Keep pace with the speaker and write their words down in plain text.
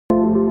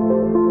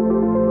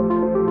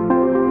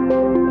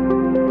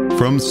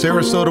From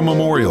Sarasota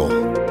Memorial,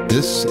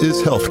 this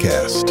is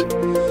HealthCast.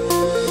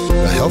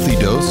 A healthy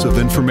dose of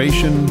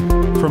information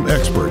from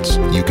experts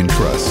you can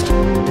trust.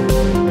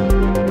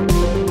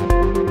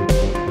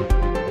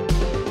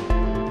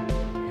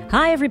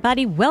 Hi,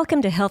 everybody.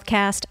 Welcome to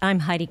HealthCast. I'm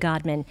Heidi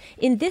Godman.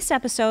 In this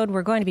episode,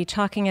 we're going to be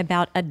talking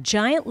about a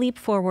giant leap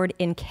forward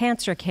in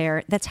cancer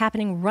care that's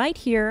happening right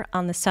here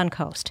on the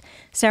Suncoast.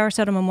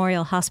 Sarasota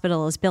Memorial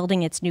Hospital is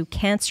building its new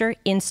Cancer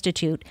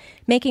Institute,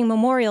 making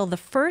Memorial the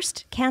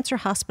first cancer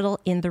hospital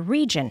in the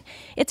region.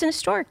 It's an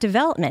historic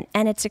development,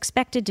 and it's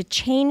expected to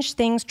change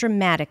things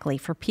dramatically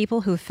for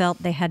people who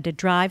felt they had to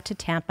drive to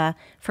Tampa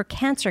for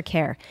cancer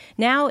care.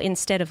 Now,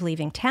 instead of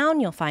leaving town,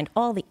 you'll find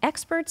all the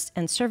experts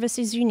and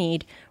services you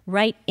need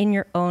right in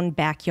your own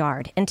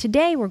backyard. And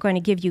today we're going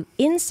to give you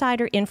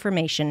insider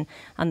information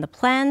on the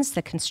plans,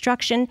 the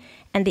construction,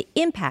 and the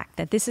impact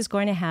that this is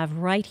going to have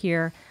right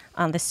here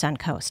on the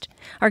Suncoast.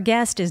 Our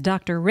guest is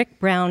Dr. Rick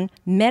Brown,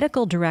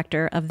 Medical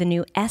Director of the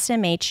new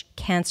SMH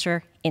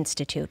Cancer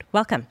Institute.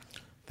 Welcome.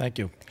 Thank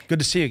you. Good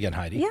to see you again,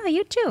 Heidi. Yeah,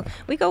 you too.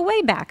 We go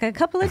way back, a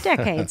couple of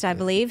decades, I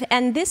believe.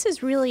 And this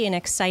is really an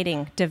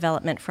exciting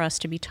development for us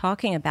to be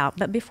talking about.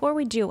 But before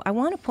we do, I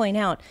want to point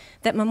out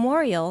that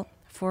Memorial,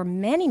 for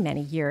many,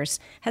 many years,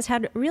 has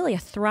had really a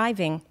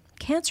thriving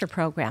cancer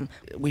program.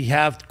 We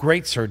have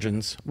great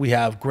surgeons. We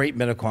have great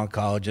medical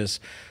oncologists.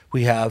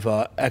 We have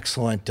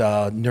excellent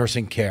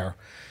nursing care.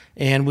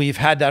 And we've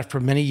had that for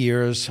many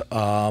years.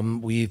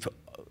 We've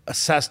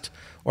assessed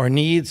our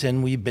needs,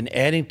 and we've been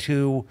adding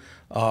to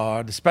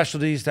the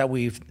specialties that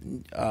we've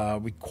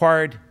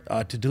required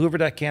to deliver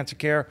that cancer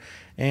care.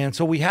 And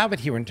so we have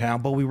it here in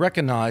town, but we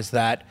recognize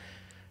that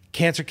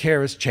cancer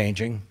care is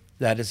changing,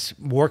 that it's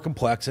more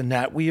complex, and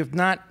that we have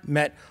not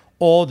met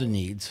all the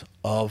needs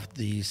of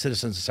the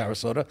citizens of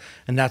Sarasota,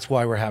 and that's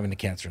why we're having the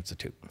Cancer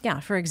Institute. Yeah,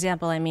 for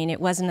example, I mean,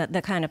 it wasn't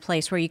the kind of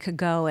place where you could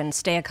go and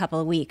stay a couple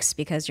of weeks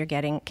because you're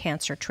getting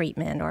cancer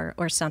treatment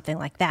or something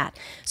like that.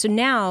 So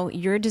now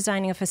you're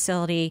designing a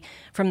facility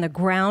from the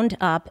ground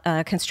up.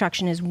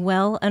 Construction is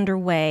well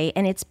underway,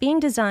 and it's being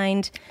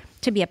designed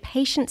to be a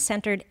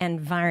patient-centered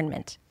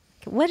environment.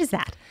 What is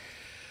that?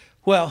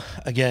 Well,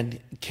 again,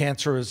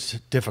 cancer is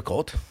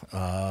difficult.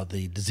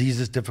 The disease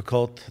is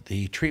difficult.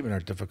 The treatment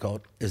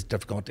is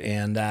difficult,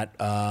 and that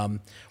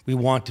we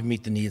want to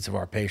meet the needs of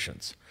our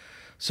patients.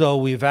 So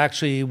we've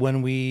actually,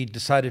 when we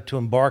decided to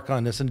embark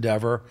on this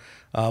endeavor,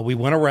 we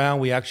went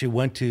around. We actually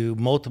went to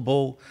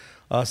multiple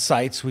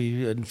sites.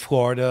 We in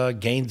Florida,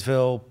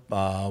 Gainesville,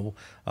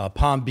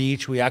 Palm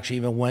Beach. We actually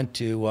even went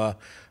to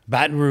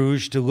Baton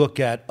Rouge to look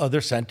at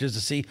other centers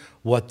to see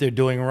what they're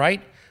doing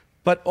right,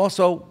 but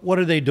also what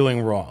are they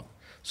doing wrong,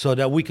 so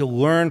that we can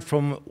learn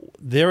from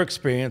their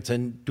experience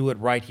and do it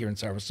right here in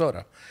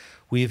Sarasota.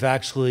 We've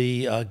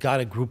actually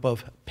got a group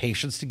of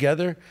patients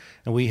together,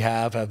 and we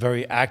have a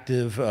very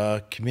active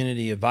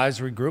community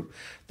advisory group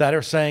that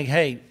are saying,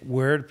 hey,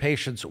 we're the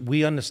patients,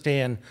 we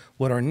understand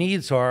what our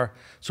needs are,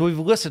 so we've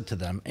listened to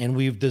them, and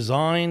we've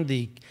designed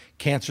the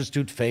Cancer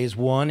Institute Phase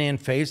 1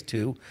 and Phase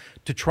 2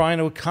 to try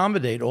and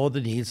accommodate all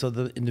the needs of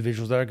the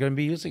individuals that are going to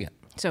be using it.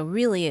 So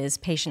really is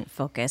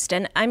patient-focused.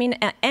 And I mean,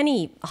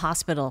 any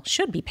hospital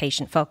should be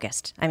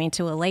patient-focused. I mean,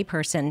 to a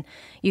layperson,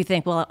 you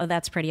think, well,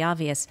 that's pretty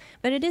obvious.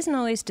 But it isn't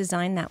always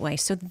designed that way.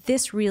 So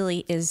this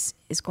really is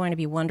going to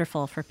be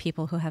wonderful for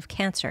people who have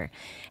cancer.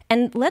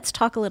 And let's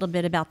talk a little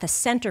bit about the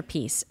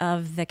centerpiece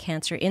of the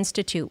Cancer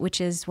Institute,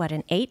 which is, what,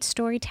 an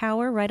 8-story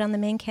tower right on the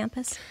main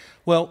campus?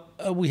 Well,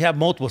 we have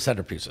multiple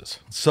centerpieces.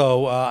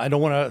 So I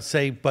don't want to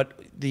say, but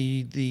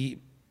the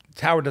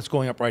tower that's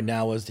going up right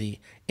now is the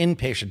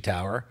inpatient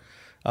tower.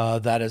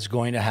 That is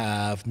going to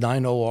have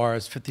 9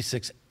 ORs,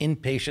 56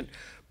 inpatient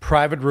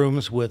private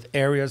rooms with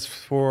areas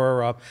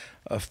for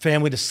a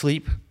family to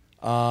sleep.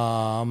 They're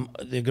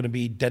going to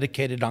be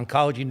dedicated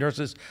oncology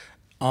nurses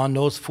on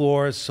those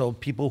floors, so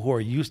people who are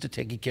used to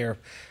taking care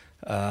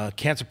of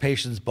cancer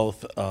patients,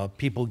 both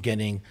people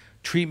getting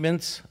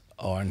treatments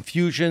or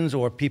infusions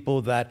or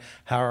people that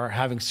are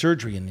having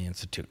surgery in the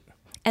Institute.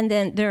 And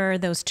then there are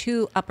those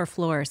 2 upper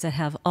floors that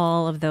have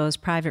all of those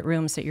private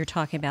rooms that you're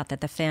talking about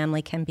that the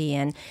family can be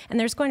in. And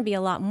there's going to be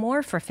a lot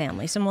more for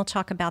families, and we'll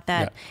talk about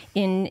that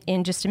in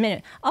just a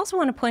minute. Also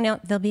want to point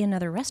out there'll be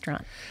another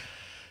restaurant.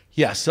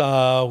 Yes,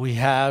 we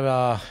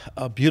have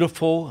a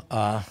beautiful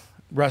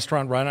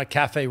restaurant, a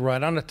cafe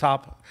right on the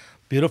top.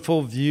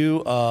 Beautiful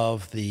view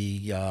of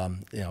the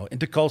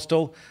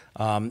Intercoastal.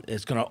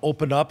 It's going to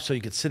open up so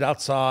you can sit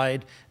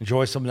outside,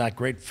 enjoy some of that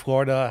great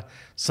Florida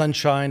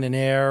sunshine and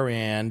air,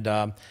 and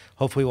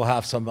hopefully we'll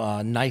have some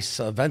nice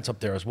events up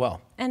there as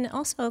well. And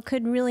also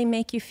could really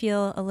make you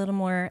feel a little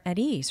more at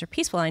ease or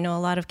peaceful. I know a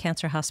lot of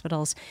cancer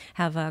hospitals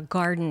have a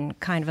garden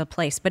kind of a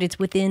place, but it's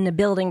within the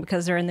building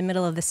because they're in the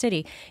middle of the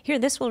city. Here,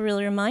 this will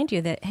really remind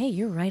you that, hey,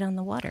 you're right on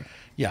the water.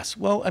 Yes.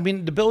 Well, I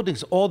mean,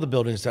 all the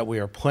buildings that we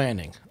are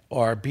planning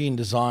are being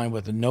designed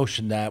with the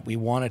notion that we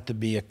want it to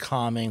be a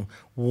calming,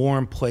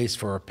 warm place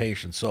for our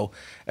patients. So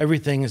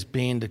everything is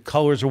the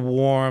colors are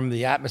warm,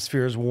 the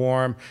atmosphere is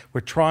warm.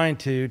 We're trying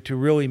to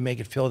really make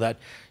it feel that,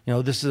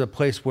 this is a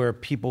place where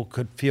people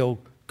could feel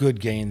good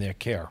getting their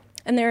care.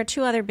 And there are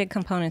two other big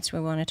components we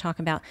want to talk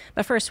about.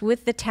 But first,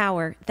 with the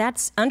tower,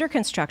 that's under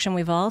construction.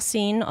 We've all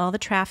seen all the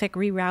traffic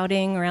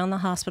rerouting around the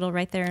hospital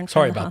right there in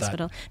front of the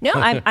hospital. No,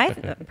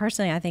 I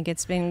personally, I think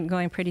it's been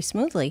going pretty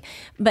smoothly.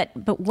 But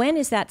when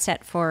is that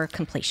set for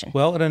completion?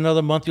 Well, in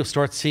another month, you'll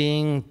start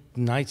seeing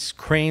nice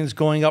cranes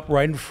going up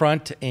right in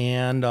front,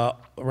 and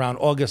around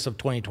August of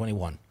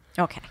 2021.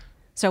 Okay.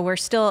 So we're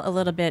still a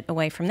little bit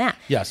away from that.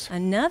 Yes.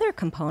 Another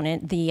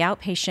component, the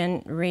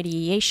outpatient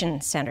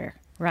radiation center,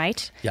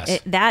 right? Yes.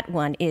 That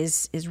one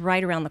is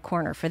right around the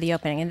corner for the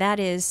opening, and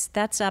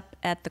that's up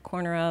at the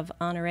corner of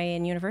Honore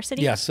and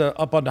University? Yes,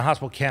 up on the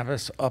hospital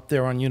campus, up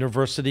there on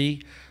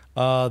University.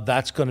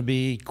 That's going to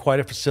be quite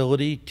a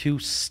facility, 2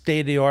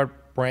 state-of-the-art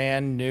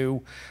brand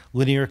new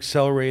linear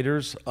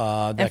accelerators.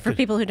 And for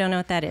people who don't know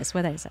what that is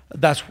it?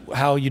 That's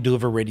how you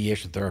deliver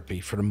radiation therapy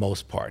for the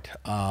most part.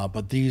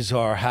 But these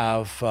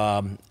have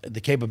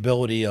the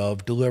capability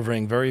of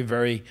delivering very,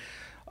 very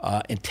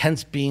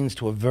intense beams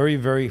to a very,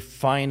 very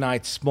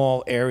finite,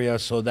 small area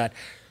so that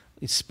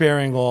it's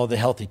sparing all the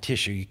healthy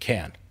tissue you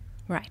can.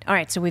 Right. All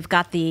right. So we've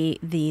got the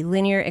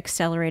linear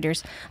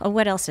accelerators.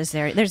 What else is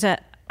there? There's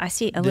I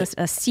see a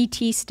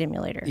CT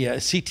stimulator. Yeah, a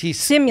CT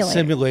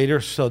simulator.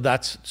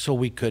 So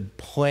we could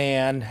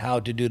plan how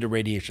to do the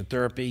radiation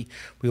therapy.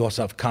 We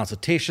also have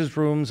consultations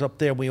rooms up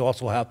there. We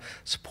also have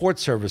support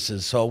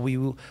services. So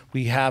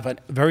we have a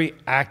very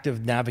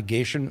active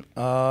navigation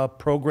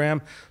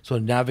program. So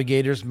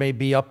navigators may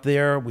be up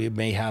there. We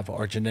may have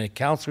our genetic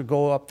counselor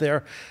go up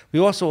there. We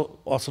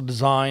also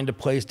designed a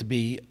place to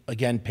be,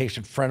 again,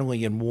 patient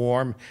friendly and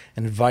warm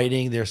and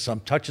inviting. There's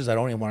some touches I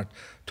don't even want to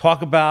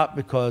talk about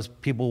because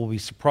people will be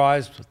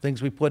surprised with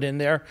things we put in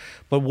there.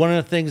 But one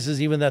of the things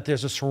is even that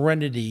there's a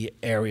serenity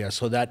area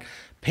so that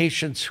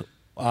patients,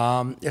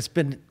 it's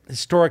been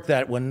historic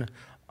that when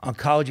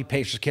oncology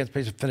patients, cancer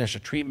patients finish a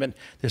treatment,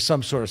 there's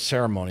some sort of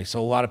ceremony.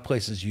 So a lot of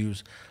places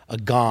use a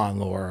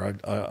gong or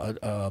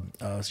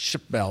a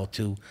ship bell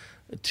to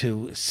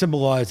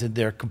symbolize that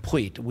they're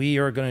complete. We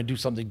are going to do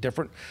something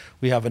different.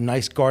 We have a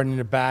nice garden in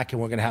the back,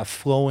 and we're going to have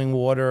flowing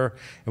water,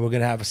 and we're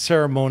going to have a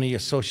ceremony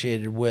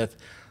associated with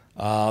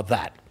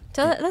that.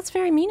 So that's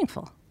very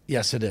meaningful.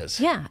 Yes, it is.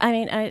 Yeah, I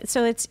mean,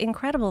 so it's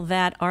incredible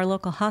that our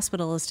local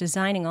hospital is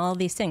designing all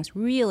these things,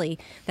 really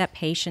that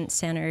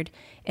patient-centered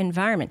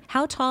environment.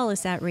 How tall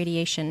is that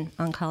radiation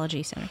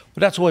oncology center?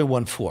 But that's only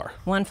 1 floor.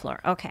 1 floor,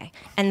 okay.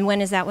 And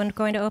when is that one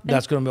going to open?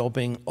 That's going to be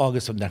opening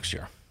August of next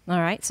year. All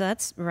right, so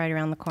that's right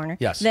around the corner.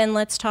 Yes. Then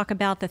let's talk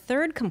about the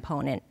third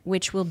component,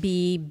 which will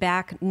be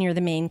back near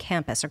the main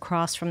campus,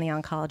 across from the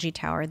oncology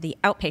tower, the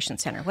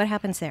outpatient center. What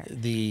happens there?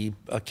 The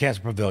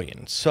cancer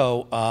pavilion.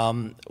 So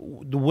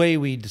the way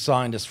we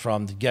designed this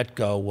from the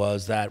get-go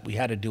was that we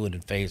had to do it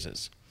in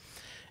phases.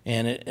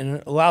 And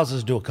it allows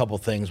us to do a couple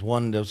things.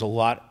 One, there's a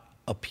lot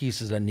of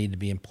pieces that need to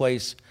be in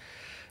place.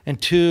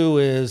 And two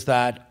is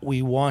that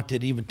we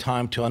wanted even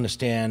time to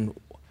understand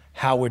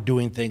how we're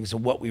doing things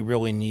and what we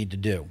really need to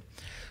do.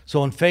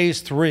 So in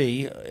phase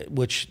 3,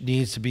 which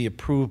needs to be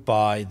approved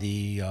by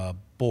the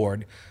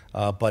board,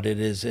 but it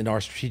is in our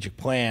strategic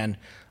plan,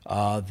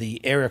 the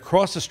area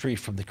across the street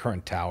from the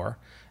current tower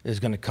is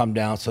going to come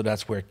down, so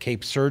that's where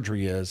Cape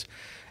Surgery is.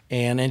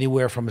 And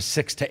anywhere from a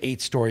 6 to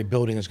 8 story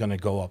building is going to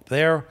go up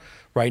there.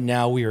 Right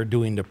now we are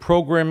doing the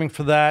programming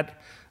for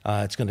that.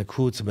 It's going to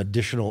include some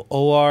additional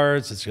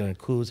ORs. It's going to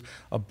include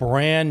a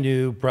brand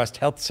new breast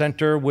health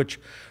center, which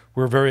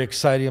we're very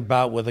excited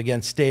about, with,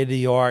 again,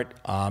 state-of-the-art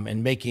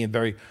and making it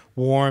very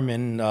warm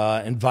and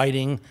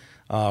inviting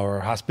or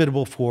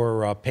hospitable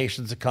for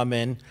patients to come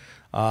in.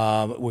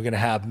 We're going to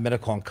have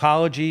medical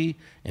oncology,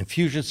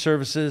 infusion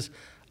services,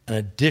 an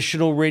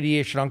additional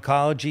radiation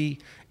oncology,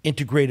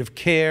 integrative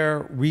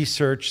care,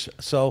 research.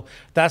 So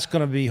that's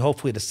going to be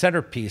hopefully the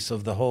centerpiece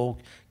of the whole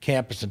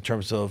campus in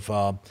terms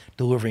of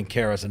delivering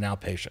care as an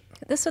outpatient.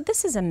 So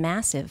this is a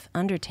massive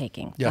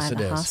undertaking by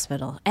the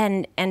hospital.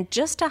 And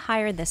just to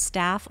hire the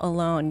staff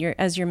alone,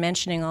 as you're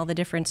mentioning all the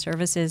different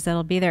services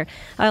that'll be there,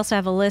 I also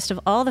have a list of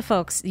all the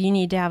folks you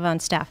need to have on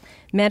staff: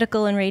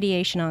 medical and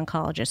radiation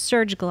oncologists,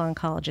 surgical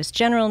oncologists,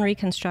 general and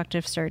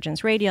reconstructive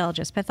surgeons,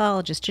 radiologists,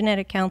 pathologists,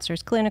 genetic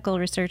counselors, clinical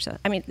research.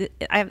 I mean,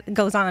 it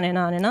goes on and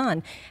on and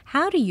on.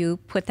 How do you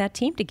put that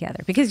team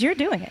together? Because you're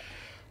doing it.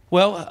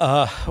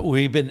 Well,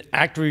 we've been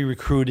actively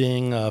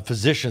recruiting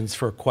physicians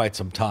for quite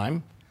some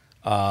time.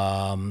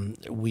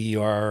 We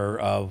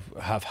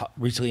have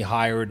recently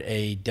hired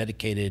a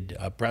dedicated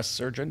breast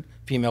surgeon,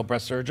 female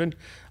breast surgeon,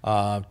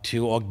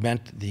 to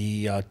augment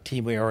the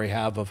team we already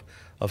have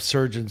of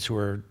surgeons who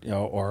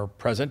are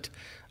present.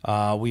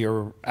 We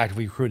are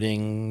actively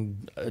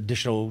recruiting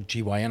additional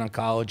GYN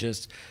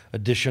oncologists,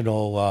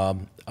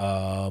 additional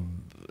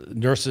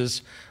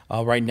nurses.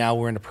 Right now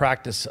we're in the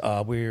practice.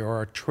 We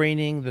are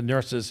training the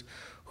nurses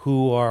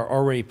who are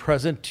already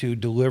present to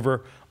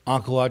deliver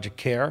oncologic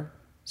care,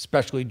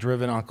 specially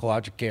driven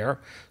oncologic care.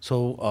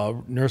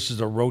 So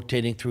nurses are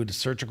rotating through the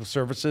surgical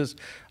services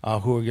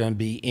who are going to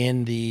be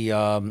in the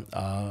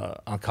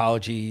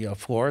oncology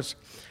floors.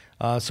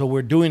 So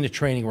we're doing the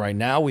training right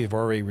now. We've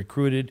already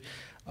recruited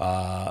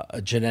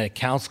a genetic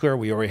counselor.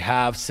 We already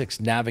have 6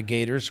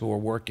 navigators who are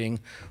working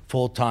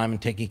full-time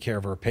and taking care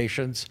of our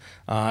patients,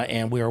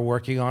 and we are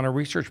working on a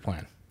research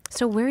plan.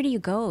 So where do you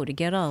go to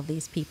get all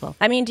these people?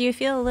 I mean, do you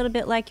feel a little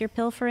bit like you're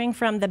pilfering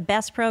from the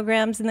best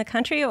programs in the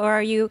country, or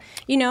are you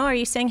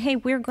saying, hey,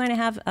 we're going to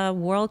have a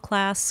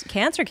world-class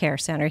cancer care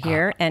center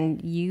here,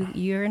 and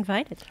you're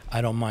invited?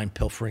 I don't mind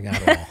pilfering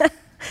at all.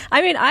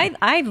 I mean,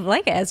 I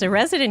like it. As a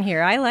resident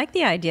here, I like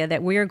the idea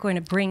that we're going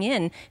to bring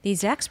in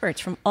these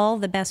experts from all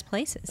the best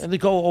places. And the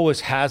goal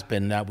always has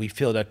been that we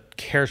feel that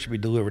care should be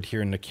delivered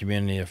here in the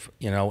community,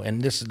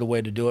 and this is the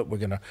way to do it. We're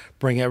going to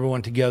bring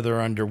everyone together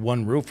under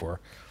one roof,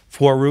 or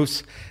 4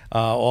 roofs,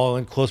 all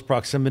in close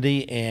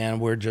proximity,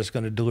 and we're just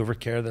going to deliver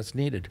care that's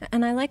needed.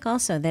 And I like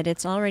also that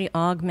it's already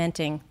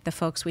augmenting the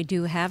folks we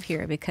do have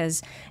here,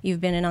 because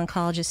you've been an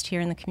oncologist here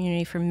in the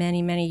community for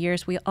many, many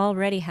years. We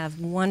already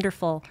have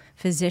wonderful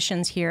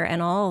physicians here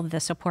and all of the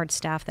support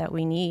staff that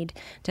we need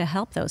to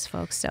help those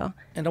folks. So,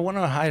 and I want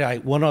to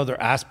highlight one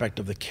other aspect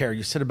of the care.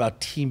 You said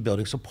about team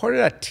building. So part of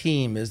that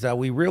team is that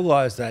we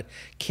realize that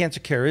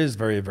cancer care is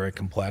very, very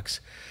complex.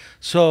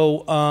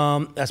 So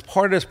as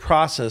part of this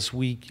process,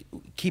 we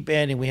keep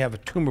adding, we have a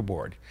tumor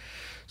board.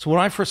 So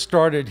when I first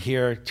started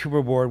here,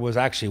 tumor board was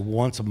actually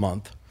once a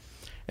month,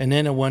 and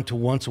then it went to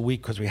once a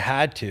week because we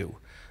had to.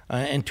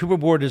 And tumor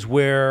board is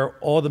where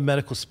all the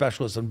medical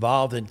specialists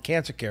involved in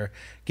cancer care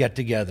get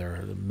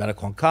together.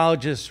 Medical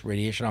oncologists,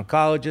 radiation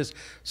oncologists,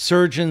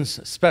 surgeons,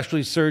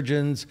 specialties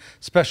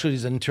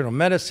in internal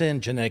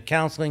medicine, genetic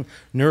counseling,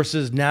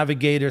 nurses,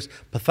 navigators,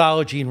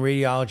 pathology and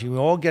radiology. We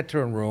all get to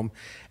a room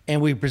and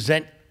we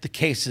present the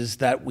cases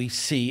that we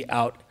see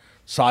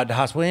outside the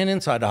hospital and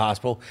inside the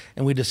hospital,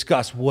 and we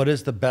discuss what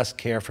is the best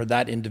care for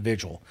that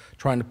individual,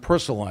 trying to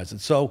personalize it.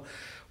 So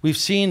we've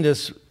seen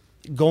this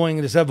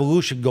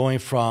evolution going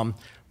from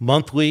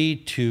monthly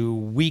to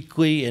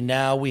weekly, and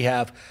now we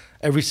have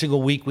every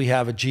single week we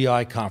have a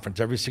GI conference.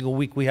 Every single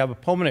week we have a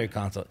pulmonary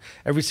consult.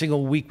 Every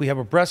single week we have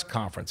a breast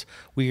conference.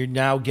 We are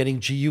now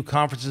getting GU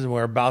conferences, and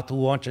we're about to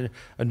launch a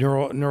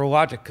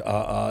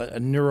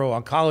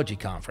neuro-oncology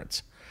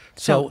conference.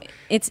 So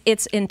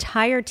it's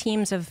entire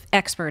teams of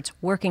experts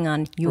working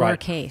on your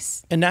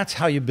case. And that's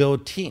how you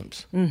build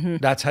teams. Mm-hmm.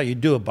 That's how you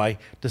do it, by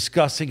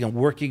discussing and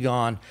working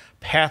on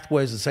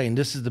pathways and saying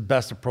this is the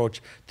best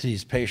approach to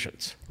these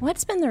patients.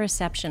 What's been the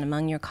reception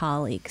among your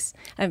colleagues?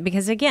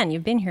 Because again,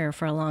 you've been here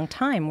for a long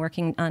time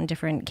working on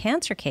different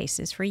cancer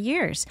cases for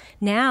years.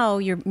 Now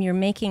you're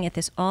making it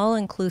this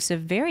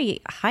all-inclusive,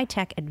 very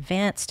high-tech,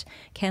 advanced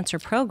cancer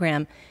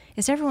program.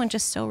 Is everyone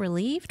just so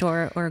relieved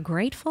or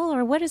grateful,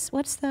 or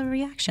what's the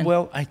reaction?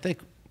 Well, I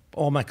think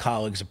all my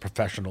colleagues are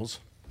professionals,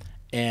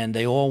 and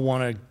they all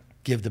want to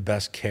give the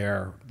best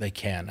care they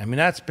can. I mean,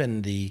 that's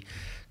been the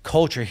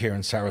culture here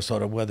in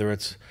Sarasota, whether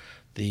it's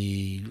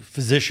the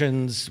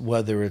physicians,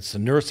 whether it's the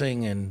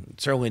nursing, and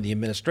certainly the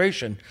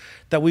administration,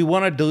 that we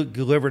want to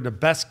deliver the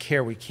best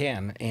care we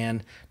can,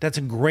 and that's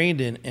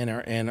ingrained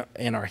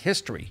in our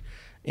history.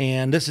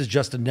 And this is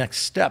just the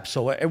next step.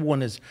 So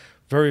everyone is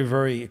very,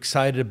 very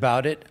excited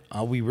about it.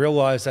 We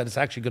realize that it's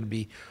actually going to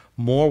be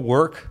more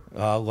work,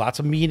 lots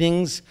of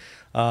meetings,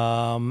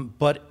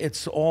 but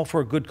it's all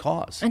for a good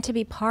cause. And to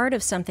be part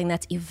of something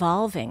that's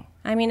evolving.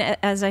 I mean,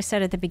 as I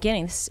said at the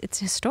beginning, it's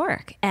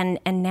historic. And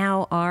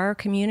now our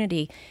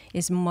community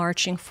is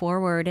marching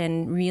forward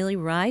and really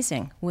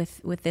rising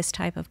with this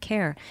type of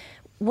care.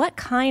 What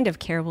kind of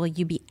care will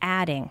you be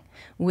adding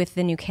with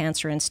the new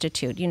Cancer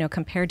Institute,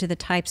 compared to the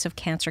types of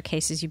cancer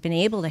cases you've been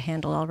able to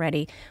handle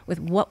already? With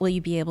what will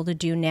you be able to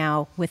do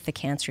now with the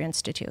Cancer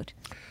Institute?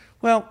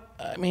 Well,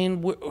 I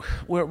mean,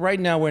 we're right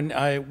now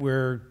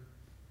we're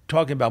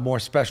talking about more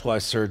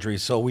specialized surgery,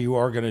 so we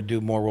are going to do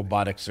more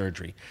robotic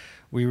surgery.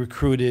 We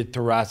recruited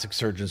thoracic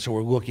surgeons, so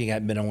we're looking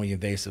at minimally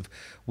invasive.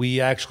 We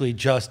actually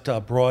just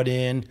brought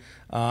in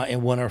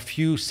one of our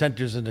few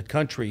centers in the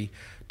country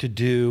to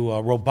do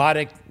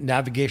robotic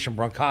navigation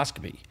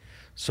bronchoscopy.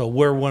 So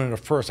we're one of the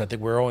first. I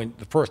think we're only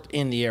the first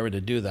in the area to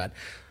do that.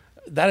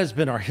 That has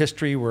been our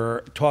history.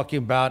 We're talking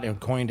about and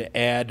going to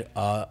add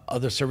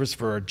other service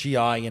for GI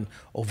and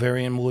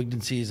ovarian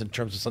malignancies in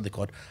terms of something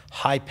called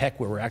HIPEC,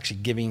 where we're actually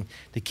giving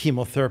the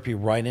chemotherapy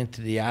right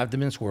into the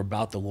abdomen. So we're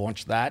about to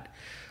launch that.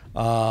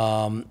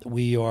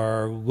 We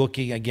are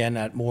looking again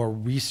at more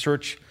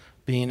research,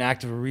 being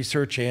active in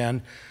research,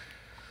 and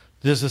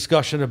there's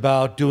discussion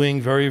about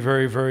doing very,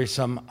 very, very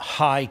some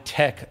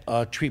high-tech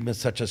treatments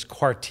such as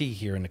CAR T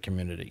here in the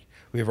community.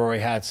 We've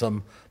already had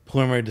some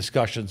preliminary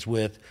discussions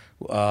with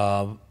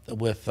pharma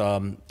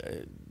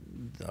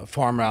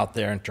out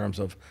there in terms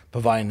of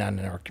providing that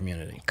in our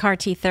community. CAR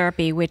T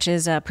therapy, which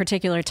is a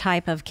particular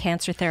type of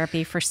cancer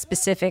therapy for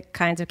specific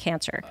kinds of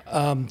cancer.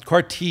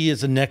 CAR T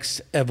is the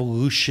next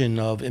evolution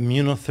of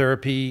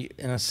immunotherapy,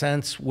 in a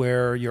sense,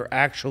 where you're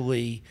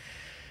actually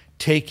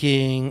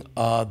taking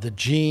the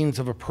genes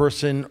of a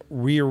person,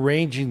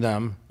 rearranging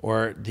them,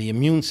 or the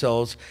immune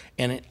cells,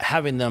 and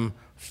having them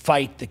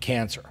fight the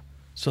cancer.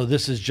 So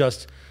this is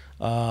just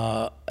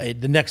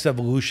the next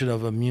evolution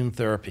of immune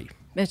therapy.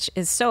 Which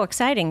is so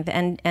exciting,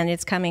 and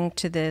it's coming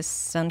to the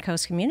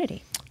Suncoast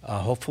community.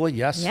 Hopefully,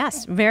 yes.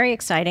 Yes, very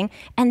exciting.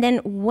 And then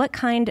what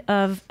kind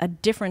of a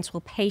difference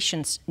will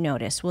patients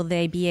notice? Will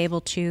they be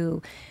able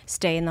to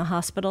stay in the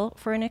hospital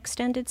for an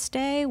extended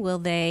stay? Will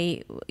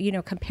they,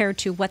 compared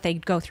to what they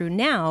go through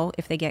now,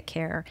 if they get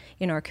care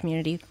in our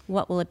community,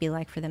 what will it be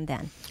like for them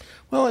then?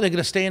 Well, they're going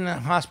to stay in the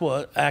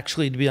hospital.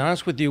 Actually, to be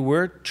honest with you,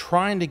 we're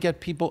trying to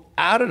get people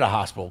out of the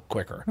hospital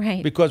quicker.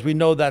 Right. Because we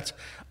know that's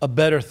a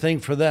better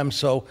thing for them.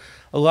 So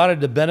a lot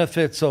of the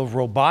benefits of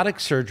robotic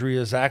surgery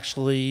is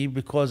actually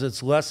because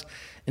it's less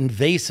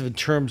invasive in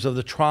terms of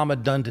the trauma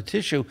done to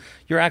tissue.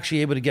 You're actually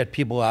able to get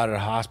people out of the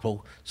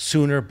hospital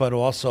sooner, but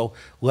also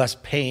less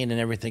pain and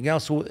everything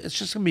else. So it's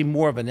just going to be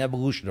more of an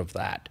evolution of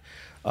that.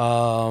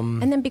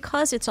 And then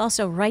because it's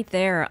also right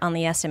there on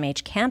the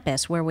SMH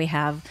campus where we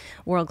have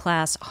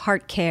world-class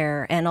heart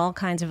care and all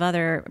kinds of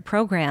other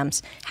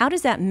programs, how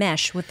does that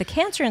mesh with the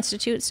Cancer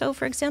Institute? So,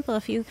 for example,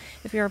 if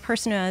you're a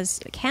person who has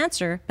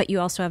cancer, but you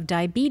also have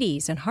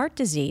diabetes and heart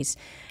disease,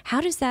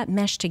 how does that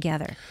mesh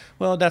together?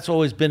 Well, that's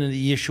always been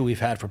the issue we've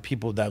had for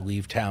people that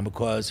leave town,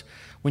 because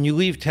when you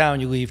leave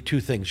town, you leave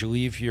two things. You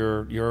leave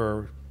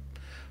your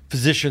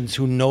physicians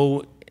who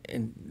know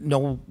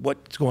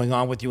what's going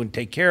on with you and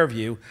take care of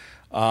you.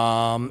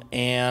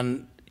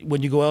 And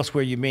when you go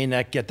elsewhere, you may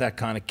not get that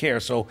kind of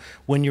care. So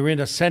when you're in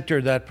a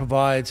center that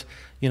provides,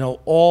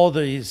 all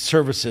the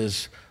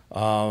services,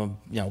 not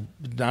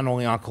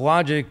only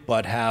oncologic,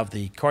 but have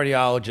the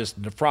cardiologist,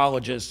 the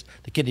nephrologist,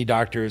 the kidney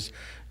doctors,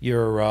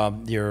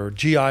 your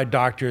GI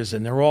doctors,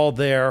 and they're all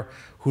there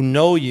who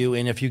know you.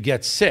 And if you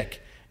get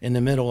sick in the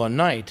middle of the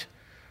night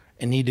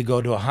and need to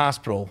go to a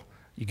hospital,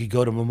 you could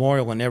go to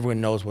Memorial and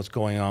everyone knows what's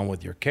going on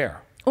with your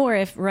care. Or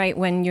if right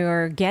when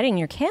you're getting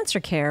your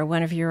cancer care,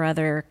 one of your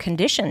other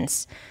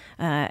conditions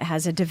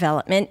has a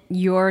development,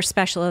 your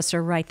specialists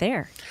are right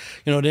there.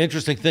 The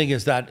interesting thing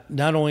is that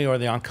not only are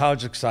the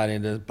oncologists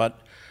excited,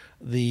 but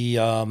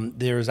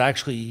there's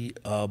actually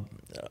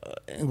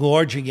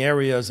enlarging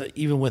areas,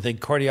 even within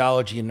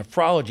cardiology and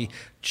nephrology,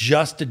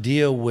 just to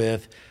deal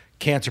with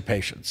cancer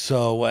patients.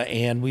 So,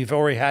 and we've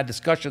already had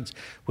discussions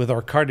with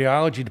our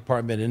cardiology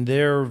department, and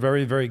they're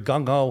very, very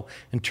gung-ho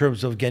in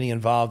terms of getting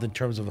involved, in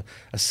terms of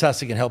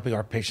assessing and helping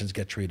our patients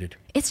get treated.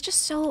 It's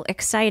just so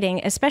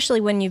exciting, especially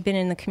when you've been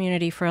in the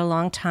community for a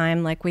long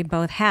time, like we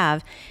both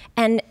have.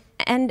 And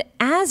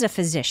as a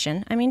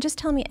physician, just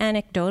tell me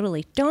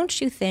anecdotally,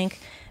 don't you think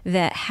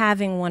that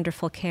having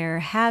wonderful care,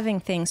 having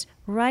things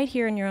right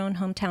here in your own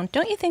hometown,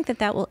 don't you think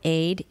that will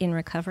aid in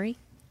recovery?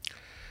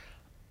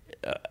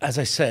 As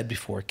I said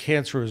before,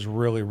 cancer is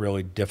really,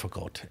 really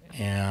difficult,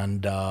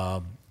 and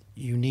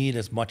you need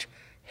as much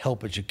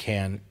help as you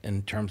can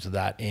in terms of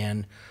that.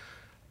 And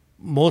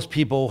most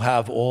people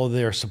have all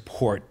their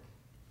support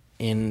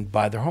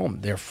by their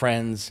home. Their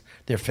friends,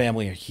 their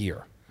family are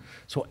here.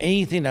 So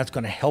anything that's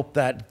going to help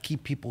that,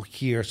 keep people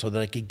here so that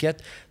they can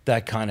get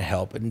that kind of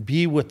help and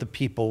be with the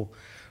people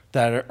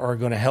that are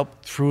going to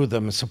help through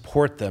them and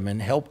support them and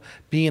help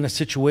be in a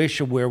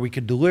situation where we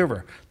could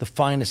deliver the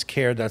finest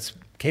care that's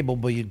capable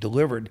of being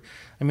delivered.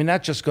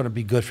 That's just going to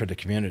be good for the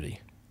community.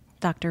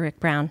 Dr.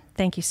 Rick Brown,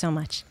 thank you so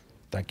much.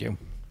 Thank you.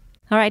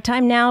 All right,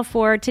 time now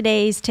for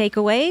today's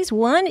takeaways.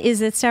 One is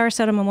that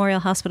Sarasota Memorial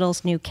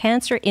Hospital's new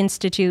Cancer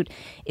Institute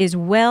is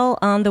well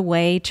on the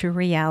way to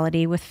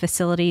reality, with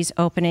facilities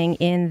opening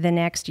in the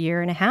next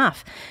year and a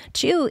half.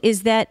 Two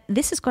is that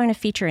this is going to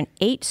feature an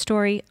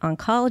 8-story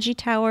oncology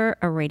tower,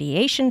 a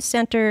radiation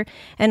center,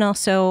 and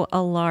also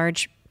a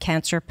large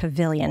cancer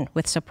pavilion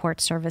with support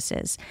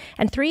services.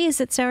 And 3 is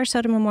that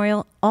Sarasota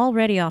Memorial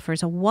already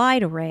offers a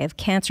wide array of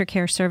cancer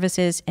care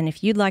services. And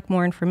if you'd like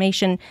more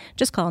information,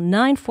 just call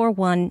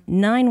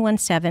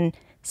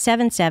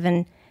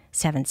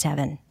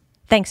 941-917-7777.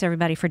 Thanks,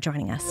 everybody, for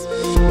joining us.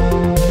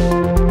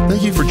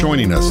 Thank you for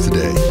joining us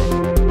today.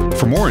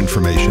 For more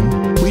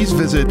information, please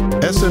visit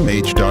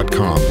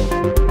smh.com.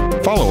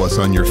 Follow us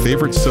on your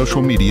favorite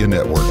social media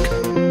network.